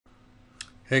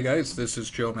Hey guys, this is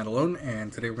Joe Matalone, and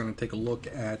today we're going to take a look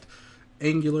at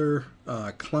Angular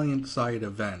client-side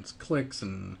events, clicks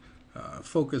and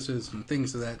focuses and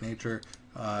things of that nature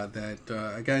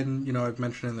again, I've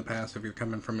mentioned in the past, if you're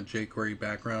coming from a jQuery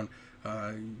background,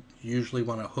 you usually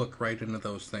want to hook right into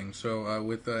those things. So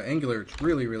with Angular, it's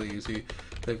really, really easy.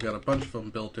 They've got a bunch of them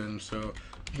built in, so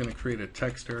I'm going to create a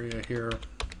text area here,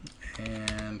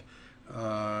 and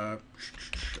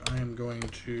I am going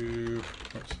to,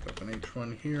 let's set up an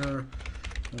H1 here,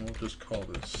 and we'll just call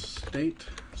this state.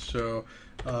 So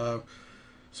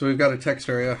we've got a text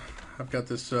area. I've got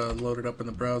this loaded up in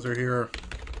the browser here.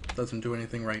 Doesn't do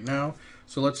anything right now.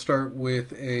 So let's start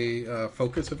with a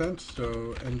focus event.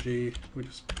 So we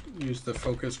just use the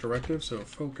focus directive. So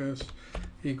focus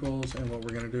equals, and what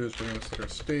we're going to do is we're going to set our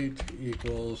state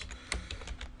equals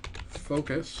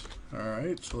focus. All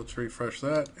right, so let's refresh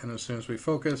that, and as soon as we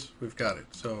focus, we've got it.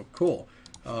 So cool.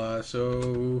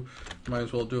 So might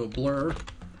as well do a blur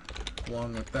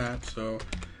along with that. So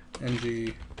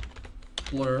ng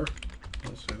blur.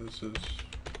 Let's say this is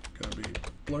going to be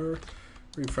blur.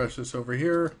 Refresh this over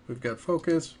here. We've got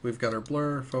focus. We've got our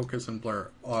blur, focus, and blur.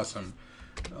 Awesome.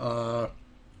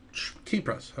 Key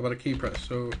press. How about a key press?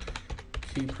 So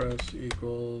key press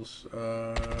equals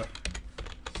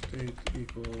state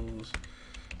equals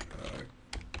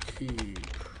key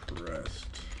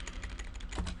pressed.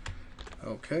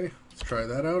 Okay, let's try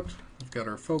that out. We've got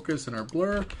our focus and our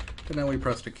blur, and now we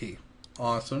pressed a key.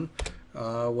 Awesome.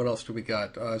 What else do we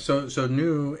got? So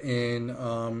new in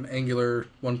Angular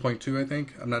 1.2, I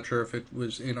think. I'm not sure if it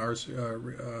was in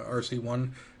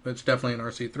RC1, but it's definitely in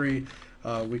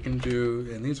RC3. We can do,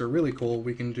 and these are really cool,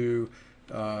 we can do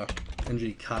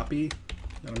ng copy.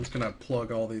 And I'm just going to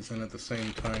plug all these in at the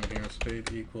same time here.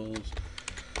 State equals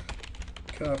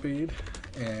copied,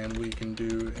 and we can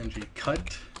do ng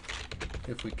cut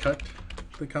if we cut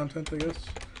the content, I guess,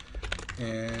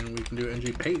 and we can do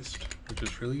ng paste, which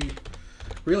is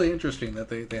really interesting that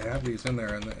they have these in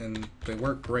there, and they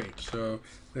work great. So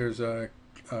there's a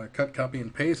cut, copy,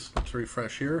 and paste. Let's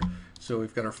refresh here. So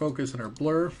we've got our focus and our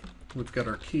blur. We've got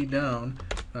our key down.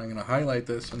 I'm going to highlight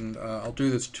this, and I'll do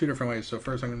this two different ways. So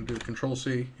first I'm going to do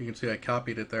Control-C. You can see I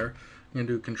copied it there. I'm going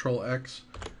to do Control-X.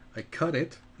 I cut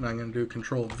it, and I'm going to do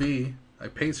Control-V. I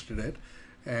pasted it.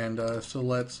 And so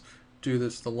let's do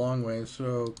this the long way.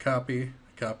 So copy,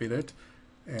 copied it,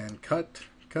 and cut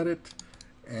it,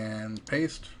 and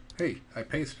paste. Hey, I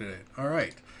pasted it. All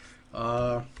right.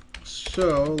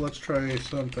 So let's try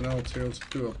something else here. Let's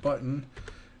do a button,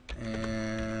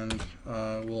 and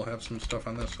we'll have some stuff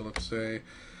on this. So let's say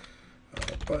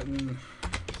button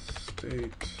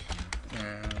state,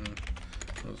 and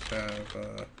let's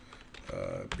have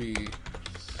B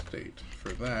state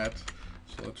for that.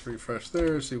 So let's refresh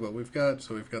there, see what we've got.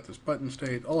 So we've got this button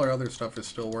state. All our other stuff is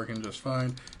still working just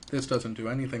fine. This doesn't do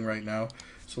anything right now.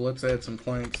 So let's add some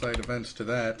client-side events to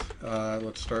that.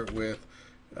 Let's start with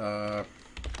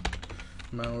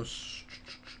mouse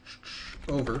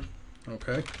over,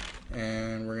 okay?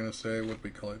 And we're gonna say, what do we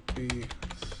call it? B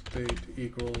state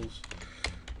equals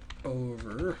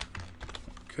over,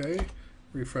 okay?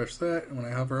 Refresh that, and when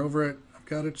I hover over it, I've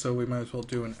got it. So we might as well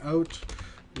do an out,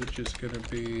 which is gonna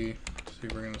be, see,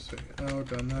 we're gonna say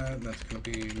out on that, and that's gonna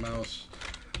be mouse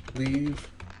leave.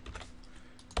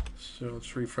 So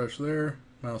let's refresh there,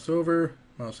 mouse over,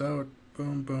 mouse out,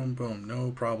 boom, boom, boom,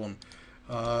 no problem.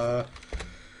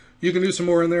 You can do some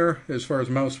more in there as far as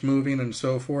mouse moving and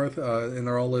so forth, and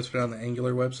they're all listed on the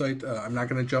Angular website. I'm not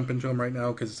going to jump into them right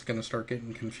now because it's going to start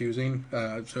getting confusing.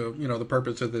 So, the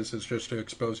purpose of this is just to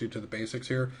expose you to the basics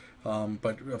here.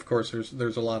 But of course,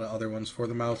 there's a lot of other ones for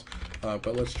the mouse.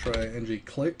 But let's try ng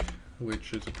click,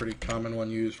 which is a pretty common one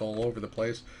used all over the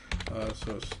place.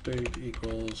 So state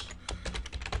equals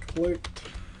clicked,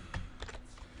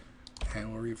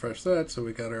 and we'll refresh that. So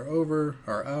we got our over,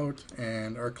 our out,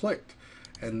 and our clicked.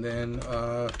 And then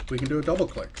we can do a double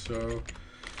click. So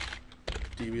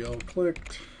dbl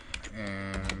clicked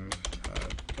and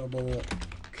double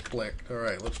clicked. All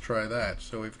right, let's try that.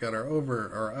 So we've got our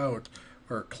over, our out,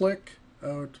 our click,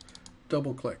 out,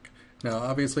 double click. Now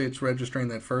obviously it's registering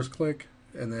that first click,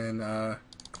 and then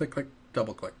click, click,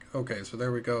 double click. Okay, so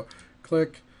there we go.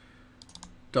 Click,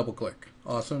 double click.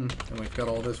 Awesome. And we've got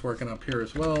all this working up here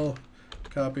as well.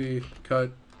 Copy, cut,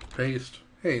 paste.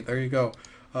 Hey, there you go.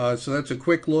 So that's a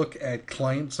quick look at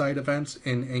client-side events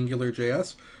in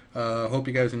AngularJS. Hope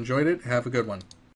you guys enjoyed it. Have a good one.